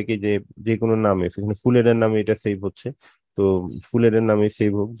কিন্তু এটাকে যে যে কোনো নামে, এখানে ফুল হেডার নামে এটা সেভ হচ্ছে। তো ফুল হেডার নামে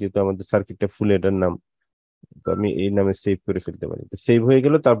সেভ হোক, যেহেতু আমাদের সার্কিটটা ফুল হেডার নাম, তো আমি এই নামে সেভ করে ফেলতে পারি। সেভ হয়ে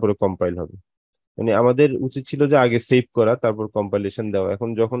গেল, তারপরে কম্পাইল হবে। মানে আমাদের উচিত ছিল যে আগে সেভ করা তারপর কম্পাইলেশন দেওয়া। এখন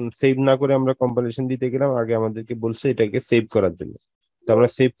যখন সেভ না করে আমরা কম্পাইলেশন দিতে গেলাম, আগে আমাদেরকে বলছে এটাকে সেভ করার জন্য। তো আমরা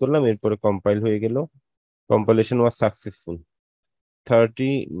সেভ করলাম, এরপরে কম্পাইল হয়ে গেল। Compilation was successful.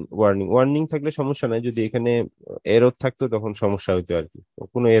 30 warning, warning থাকলে সমস্যা নাই, যদি এখানে এরর থাকতো তখন সমস্যা হতো আর কি।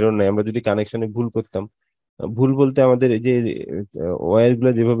 কোনো এরর নাই, আমরা যদি কানেকশনে ভুল করতাম, ভুল বলতে আমাদের এই যে ওয়্যার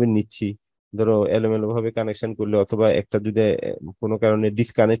গুলো যেভাবে নিচ্ছি, ধরো এলোমেলো ভাবে কানেকশন করলে অথবা একটা যদি কোনো কারণে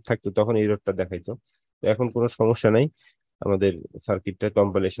ডিসকানেক্ট থাকতো তখন এররটা দেখাইতো। তো এখন কোনো সমস্যা নাই, আমাদের সার্কিটটা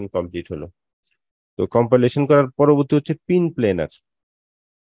কম্পাইলেশন কমপ্লিট হলো। তো কম্পাইলেশন করার পরবর্তী হচ্ছে পিন প্লেনার।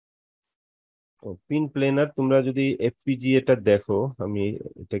 পিন প্লেনার তোমরা যদি এফপিজিএ টা দেখো, আমি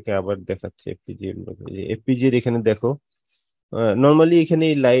এটাকে আবার দেখাচ্ছি এফপিজিএ। এফপিজিএ এখানে দেখো, নর্মালি এখানে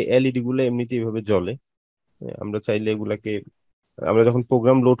এলইডি গুলো এমনিতে এইভাবে জ্বলে। আমরা চাইলে এগুলাকে, আমরা যখন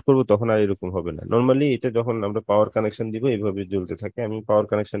প্রোগ্রাম লোড করব তখন আর এরকম হবে না। নর্মালি এটা যখন আমরা পাওয়ার কানেকশন দিব এইভাবে জ্বলতে থাকে। আমি পাওয়ার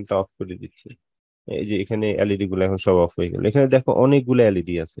কানেকশনটা অফ করে দিচ্ছি। এই যে এখানে এলইডি গুলো এখন সব অফ হয়ে গেল। এখানে দেখো অনেকগুলো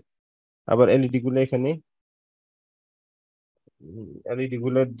এলইডি আছে। আবার এলইডি গুলো এখানে এলইডি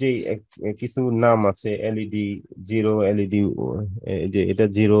গুলোর যে কিছু নাম আছে, এলইডি জিরো, এলইডি যে এটা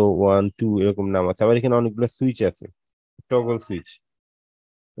 0 1 2 এরকম নাম আছে। আবার এখানে অনেকগুলো সুইচ আছে, টগল সুইচ।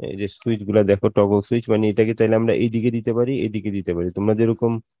 এই যে সুইচ গুলা দেখো, টগল সুইচ, মানে এটাকে চাইলে আমরা এইদিকে দিতে পারি, এইদিকে দিতে পারি। তোমরা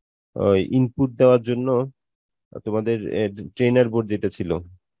যেরকম ইনপুট দেওয়ার জন্য তোমাদের ট্রেনার বোর্ড যেটা ছিল,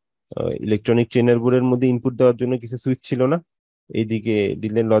 ইলেকট্রনিক ট্রেনার বোর্ডের মধ্যে ইনপুট দেওয়ার জন্য কিছু সুইচ ছিল না? এইদিকে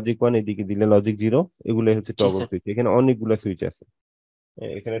দিলে লজিক 1, এদিকে দিলে লজিক 0, এগুলো হচ্ছে জি টগল স্যার। সুইচ। এখানে অনেকগুলো সুইচ আছে।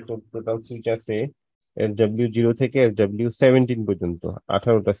 এখানে টোটাল সুইচ আছে SW0 থেকে SW17 পর্যন্ত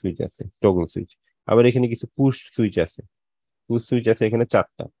 18টা সুইচ আছে, টগল সুইচ। আবার এখানে কিছু পুশ সুইচ আছে, পুশ সুইচ আছে এখানে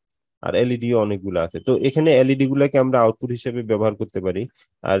 4টা। আর এলইডি অনেকগুলো আছে। তো এখানে এলইডি গুলাকে আমরা আউটপুট হিসেবে ব্যবহার করতে পারি,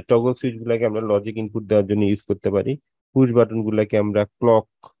 আর টগল সুইচ গুলাকে আমরা লজিক ইনপুট দেওয়ার জন্য ইউজ করতে পারি। পুশ বাটন গুলাকে আমরা ক্লক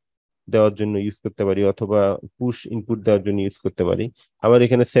দেওয়ার জন্য ইউজ করতে পারি, অথবা পুশ ইনপুট দেওয়ার জন্য ইউজ করতে পারি। আবার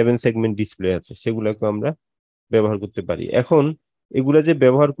এখানে 7 সেগমেন্ট ডিসপ্লে আছে, সেগুলোকে আমরা ব্যবহার করতে পারি। এখন এগুলা যে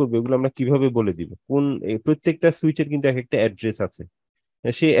ব্যবহার করবো, এগুলো আমরা কিভাবে বলে দিব? প্রত্যেকটা সুইচের কিন্তু এক একটা অ্যাড্রেস আছে।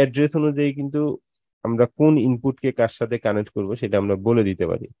 সেই অ্যাড্রেস অনুযায়ী কিন্তু আমরা কোন ইনপুটকে কার সাথে কানেক্ট করব সেটা আমরা বলে দিতে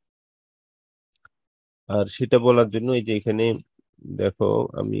পারি। আর সেটা বলার জন্য এই যে এখানে দেখো,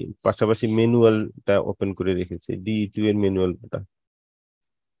 আমি পাশাপাশি ম্যানুয়ালটা ওপেন করে রেখেছি, D2 এর ম্যানুয়ালটা।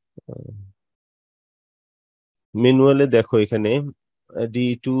 ম্যানুয়ালে দেখো এখানে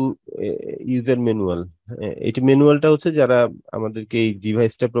D2 ইউজার ম্যানুয়াল। এটি ম্যানুয়ালটা হচ্ছে যারা আমাদেরকে এই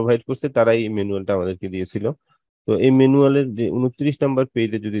ডিভাইসটা প্রোভাইড করছে, তারাই এই ম্যানুয়ালটা আমাদেরকে দিয়েছিল। তো এই ম্যানুয়ালের যে 29 নম্বর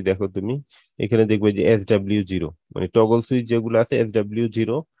পেজে যদি দেখো তুমি, এখানে দেখবে যে SW0, মানে টগল সুইচ যেগুলো আছে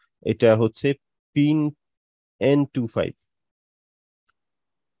SW0, এটা হচ্ছে পিন N25।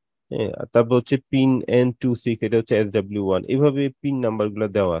 হ্যাঁ, আর তারপর হচ্ছে পিন N26, এটা হচ্ছে SW1। এভাবে পিন নাম্বার গুলো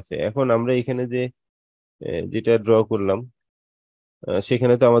দেওয়া আছে। এখন আমরা এখানে যে যেটা ড্র করলাম,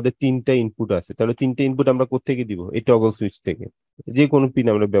 সেখানে তো আমাদের 3টা ইনপুট আছে। তাহলে 3টে ইনপুট আমরা কোত্থেকে দিব? এই টগল সুইচ থেকে। যে কোনো পিন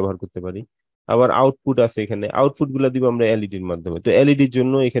আমরা ব্যবহার করতে পারি। আবার আউটপুট আছে, এখানে আউটপুট গুলা দিব আমরা এলইডির মাধ্যমে। তো এলইডির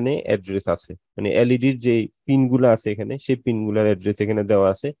জন্য এখানে অ্যাড্রেস আছে, মানে এলইডির যে পিন গুলা আছে এখানে, সেই পিন গুলার অ্যাড্রেস এখানে দেওয়া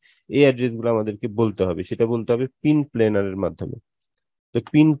আছে। এই অ্যাড্রেস গুলো আমাদেরকে বলতে হবে, সেটা বলতে হবে পিন প্লেনারের মাধ্যমে। তো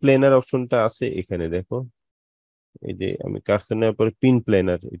পিন প্লেনার অপশনটা আছে এখানে দেখো, এই যে আমি কার্সর নেওয়ার পরে পিন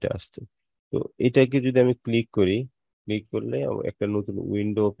প্ল্যানার এটা আসছে। তো এটাকে যদি আমি ক্লিক করি, ক্লিক করলে একটা নতুন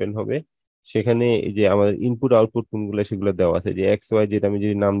উইন্ডো ওপেন হবে। সেখানে এই যে আমাদের ইনপুট আউটপুট কোনগুলো সেগুলো দেওয়া আছে, যে XY যেটা আমি যে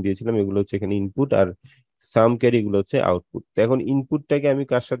নাম দিয়েছিলাম, এগুলো হচ্ছে এখানে ইনপুট, আর সাম ক্যারি এগুলো হচ্ছে আউটপুট। তো এখন ইনপুটটাকে আমি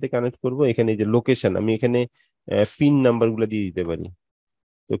কার সাথে কানেক্ট করব? এখানে এই যে লোকেশন, আমি এখানে পিন নাম্বার গুলো দিয়ে দিতে পারি।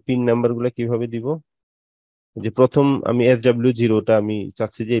 তো পিন নাম্বার গুলো কিভাবে দিব? যে প্রথম আমি SW0টা আমি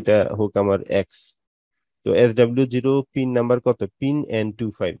চাচ্ছি যে এটা হোক আমার X। তো SW0 পিন নাম্বার কত? পিন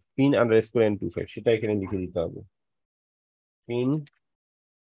N25, পিন_N25, সেটা এখানে লিখে দিতে হবে,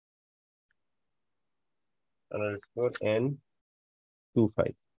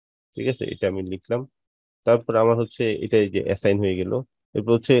 পিন_N25। ঠিক আছে, এটা আমি লিখলাম। তারপর আমার হচ্ছে এটা এই যে অ্যাসাইন হয়ে গেল।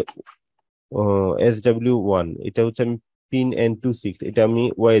 এরপর হচ্ছে SW1, এটা হচ্ছে আমি পিন N26, এটা আমি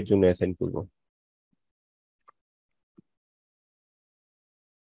Y এর জন্য অ্যাসাইন করব।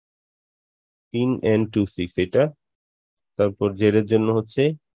 পিন N26 এটা। তারপর জেড এর জন্য হচ্ছে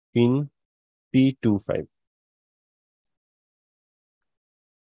পিন P25।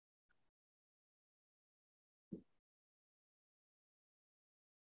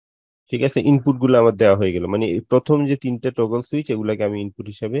 ঠিক আছে, ইনপুট গুলো আমার দেওয়া হয়ে গেল, মানে এই প্রথম যে 3টে টগল সুইচ, এগুলাকে আমি ইনপুট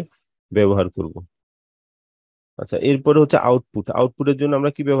হিসাবে ব্যবহার করব। আচ্ছা, এরপরে হচ্ছে আউটপুট। আউটপুটের জন্য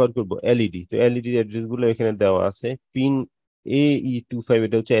আমরা কি ব্যবহার করব? এলইডি। তো এলইডি অ্যাড্রেস গুলো এখানে দেওয়া আছে। পিন AE25,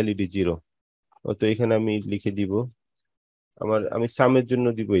 এটা হচ্ছে LED 0। তো এখানে আমি লিখে দিব, আমি সামের জন্য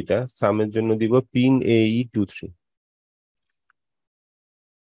দিব, এটা সামের জন্য দিব পিন AE23,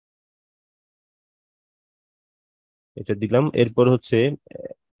 এটা দিলাম। এরপর হচ্ছে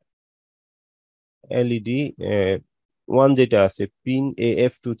LED 1 যেটা আছে পিন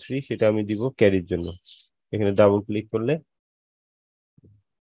AF23, সেটা আমি দিব ক্যারির জন্য। এখানে ডাবল ক্লিক করলে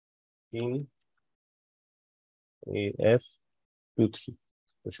পিন AF23,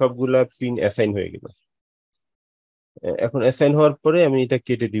 সবগুলা পিন অ্যাসাইন হয়ে গেল। এখন অ্যাসাইন হওয়ার পরে আমি এটা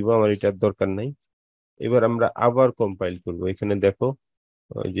কেটে দিব, আমার এটার দরকার নাই। এবার আমরা আবার কম্পাইল করব। এখানে দেখো,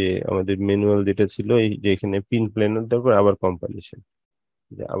 ওই যে আমাদের ম্যানুয়াল যেটা ছিল, এই যে এখানে পিন প্ল্যানার, তারপর আবার কম্পাইলেশন,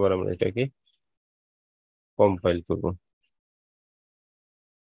 আবার আমরা এটাকে কম্পাইল করব।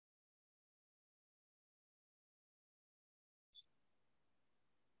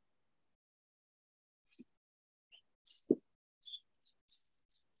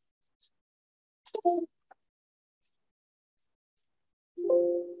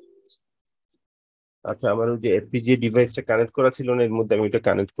 আচ্ছা, আমার ওই যে এফপিজিএ ডিভাইসটা কানেক্ট করা ছিল না, এর মধ্যে আমি এটা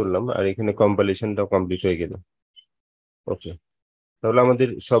কানেক্ট করলাম, আর এখানে কম্পাইলেশনটাও কমপ্লিট হয়ে গেল। ওকে, তাহলে আমাদের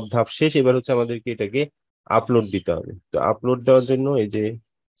সব ধাপ শেষ। এবার হচ্ছে আমাদেরকে এটাকে আপলোড দিতে হবে। তো আপলোড দেওয়ার জন্য এই যে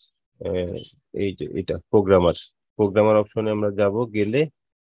আহ, এই যে এটা প্রোগ্রামার প্রোগ্রামার অপশনে আমরা যাব, গেলে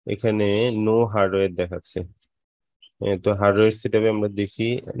এখানে নো হার্ডওয়্যার দেখাচ্ছে। তো হার্ডওয়্যার সেটআপে আমরা দেখি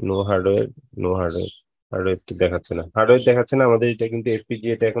no hardware, no hardware, hardware তো দেখাচ্ছে না, হার্ডওয়্যার দেখাচ্ছে না আমাদের। এটা কিন্তু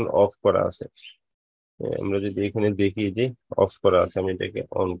এফপিজিএ এটা এখন অফ করা আছে। আমরা যদি এখানে দেখি যে অফ করা আছে, আমি এটাকে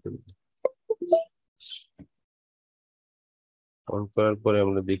অন করি। অন করার পরে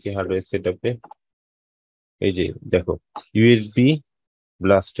আমরা দেখি হার্ডওয়্যার সেটআপে এই যে দেখো ইউএসবি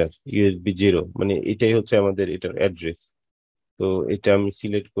ব্লাস্টার ইউএসবি 0, মানে এটাই হচ্ছে আমাদের এটার অ্যাড্রেস। তো এটা আমি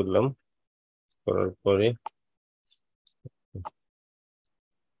সিলেক্ট করলাম, করার পরে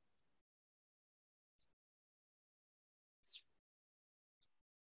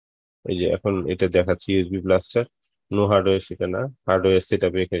এই যে এখন এটা দেখাচ্ছে ইউএসবি ব্লাস্টার, নো হার্ডওয়্যার, সেটা না, হার্ডওয়্যার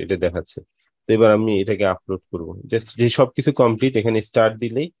সেটআপে এখানে এটা দেখাচ্ছে। তো এবার আমি এটাকে আপলোড করব, জাস্ট যে সবকিছু কমপ্লিট, এখানে স্টার্ট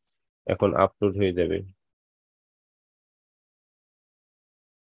দিলেই এখন আপলোড হয়ে যাবে।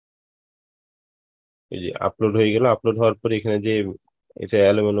 এই যে আপলোড হয়ে গেল। আপলোড হওয়ার পরে এখানে যে এটা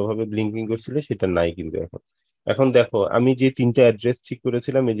এলোমেলো ভাবে ব্লিঙ্কিং করছিল সেটা নাই কিন্তু এখন। এখন দেখো আমি যে তিনটা অ্যাড্রেস ঠিক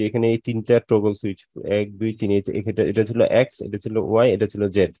করেছিলাম, এই যে এখানে এই তিনটা টগল সুইচ, 1 2 3, এটা এটা ছিল এক্স, এটা ছিল ওয়াই, এটা ছিল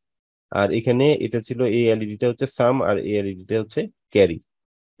জেড। আর এখানে এটা ছিল, এই এলইডিটা হচ্ছে সাম, আর এই এলইডিটা হচ্ছে ক্যারি।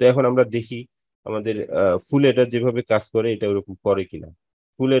 তো এখন আমরা দেখি আমাদের ফুল এডার যেভাবে কাজ করে এটা ওরকম করে কিনা।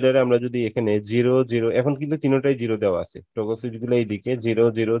 ফুল এডারে আমরা যদি এখানে 0 0, এখন কিন্তু তিনটাই 0 দেওয়া আছে, টগল সুইচ গুলো এইদিকে 0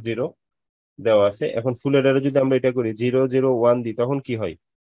 0 0 দেওয়া আছে। এখন ফুল এডারে যদি আমরা এটা করি 0 0 1 দিই, তখন কি হয়?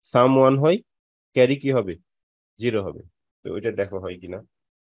 সাম 1 হয়, ক্যারি কি হবে? 0 হবে। তো ওইটা দেখো হয় কিনা।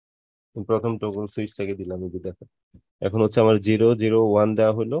 প্রথম টগল সুইচটাকে দিলাম, এই যে দেখো এখন হচ্ছে আমার 0 0 1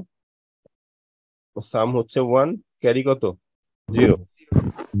 দেওয়া হলো, সাম হচ্ছে 1, ক্যারি কত? 0।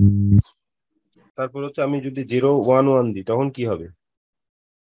 তারপর হচ্ছে আমি যদি 0 1 1 দিই, তখন কি হবে?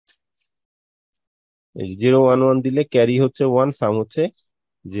 এই 0 1 1 দিলে ক্যারি হচ্ছে 1, সাম হচ্ছে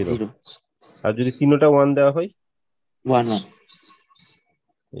 0। 0 আর যদি তিনোটা 1 দেওয়া হয়, 1 1।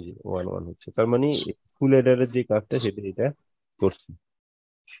 এই যে 1 1 হচ্ছে। তার মানে ফুল এডারের যে কাজটা সেটা এটা করছে।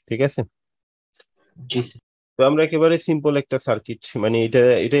 ঠিক আছে। জি স্যার। তো আমরা একেবারে সিম্পল একটা সার্কিট, মানে এটা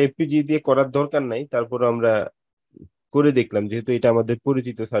এটা এফপিজি দিয়ে করার দরকার নাই, তারপর আমরা করে দেখলাম, যেহেতু এটা আমাদের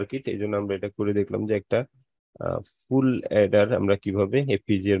পরিচিত সার্কিট, এই জন্য আমরা এটা করে দেখলাম যে একটা ফুল অ্যাডার আমরা কিভাবে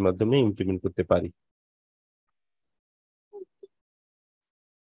এফপিজি এর মাধ্যমে ইমপ্লিমেন্ট করতে পারি।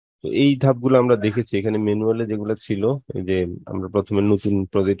 তো এই ধাপগুলো আমরা দেখেছি এখানে ম্যানুয়ালে যেগুলো ছিল। এই যে আমরা প্রথমে নতুন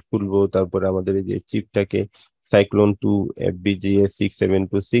প্রজেক্ট খুলবো, তারপরে আমাদের এই যে চিপটাকে সাইক্লোন 2 FPGA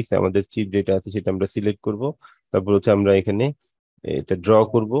 6726, আমাদের চিপ যেটা আছে সেটা আমরা সিলেক্ট করব। তারপর হচ্ছে আমরা এখানে এটা ড্র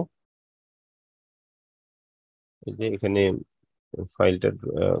করব, এই যে এখানে ফাইলটা,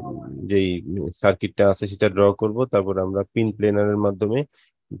 যেই সার্কিটটা আছে সেটা ড্র করব। তারপর আমরা পিন প্লেনারের মাধ্যমে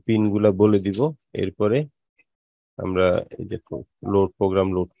পিন গুলা বলে দিব। এরপরে আমরা এই যে প্রোগ্রাম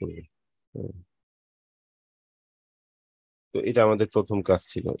লোড করব। তো এটা আমাদের প্রথম কাজ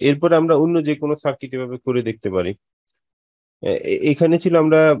ছিল। এরপরে আমরা অন্য যে কোনো সার্কিট এভাবে করে দেখতে পারি। এখানে ছিল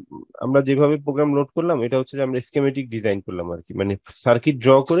আমরা আমরা যেভাবে প্রোগ্রাম লোড করলাম, এটা হচ্ছে যে আমরা স্কেমেটিক ডিজাইন করলাম আর কি, মানে সার্কিট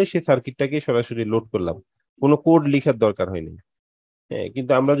ড্র করে সেই সার্কিটটাকে সরাসরি লোড করলাম, কোনো কোড লেখার দরকার হয়নি। হ্যাঁ,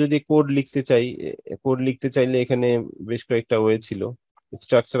 কিন্তু আমরা যদি কোড লিখতে চাই, কোড লিখতে চাইলে এখানে বেশ কয়েকটা ওয়ে ছিল।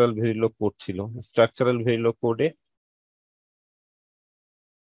 স্ট্রাকচারাল ভেরিলগ কোড ছিল। স্ট্রাকচারাল ভেরিলগ কোডে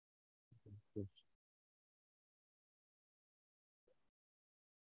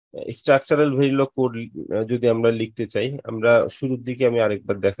স্ট্রাকচারাল ভেরিলগ কোড যদি আমরা লিখতে চাই, আমরা শুরুর দিকে আমি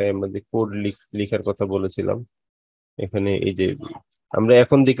আরেকবার দেখাই, আমরা যে কোড লিখার কথা বলেছিলাম। এখানে এই যে আমরা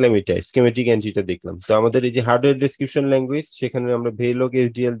এখন দেখলাম এটা স্কেমেটিক এন্ট্রিটা দেখলাম। তো আমাদের এই যে হার্ডওয়্যার ডেসক্রিপশন ল্যাঙ্গুয়েজ, সেখানে আমরা ভেরিলগ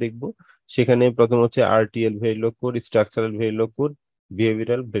এসডিএল দেখবো। সেখানে প্রথম হচ্ছে RTL ভেরিলগ code, structural ভেরিলগ code,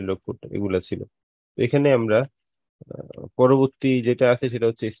 behavioural ভেরিলগ code, এগুলো ছিল। তো এখানে আমরা পরবর্তী যেটা আছে সেটা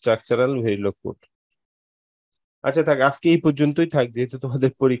হচ্ছে স্ট্রাকচারাল ভেরিলগ কোড। আচ্ছা থাক, আজকে এই পর্যন্তই থাক, যেহেতু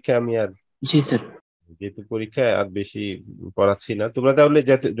তোমাদের পরীক্ষা, আমি আর জি স্যার। যেহেতু পরীক্ষায় আর বেশি পড়াচ্ছি না। তোমরা তাহলে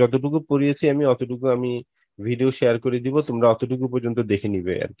যতটুকু পড়িয়েছি আমি অতটুকু আমি ভিডিও শেয়ার করে দিব, তোমরা অতটুকু পর্যন্ত দেখে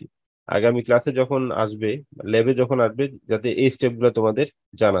নিবে আর কি। আগামী ক্লাসে যখন আসবে, ল্যাবে যখন আসবে, যাতে এই স্টেপ গুলো তোমাদের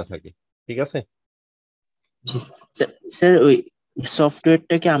জানা থাকে। ঠিক আছে। জি স্যার। স্যার ওই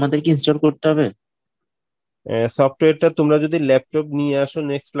সফটওয়্যারটা কি আমাদেরকে ইনস্টল করতে হবে? সফটওয়্যারটা তোমরা যদি ল্যাপটপ নিয়ে আসো,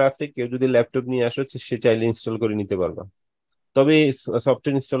 নেক্সট ক্লাসে কেউ যদি ল্যাপটপ নিয়ে আসো, সে চাইলে ইনস্টল করে নিতে পারবা। তবে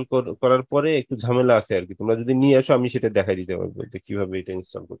সফটওয়্যার ইনস্টল করার পরে একটু ঝামেলা আছে আর কি। তোমরা যদি নিয়ে আসো, আমি সেটা দেখাই দিতে পারবো যে কিভাবে এটা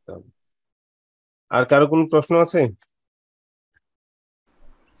ইনস্টল করতে হবে। আর কারো কোনো প্রশ্ন আছে?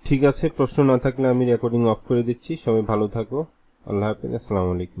 ঠিক আছে, প্রশ্ন না থাকলে আমি রেকর্ডিং অফ করে দিচ্ছি। সবাই ভালো থাকো। আল্লাহ হাফেজ,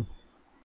 আসসালামু আলাইকুম।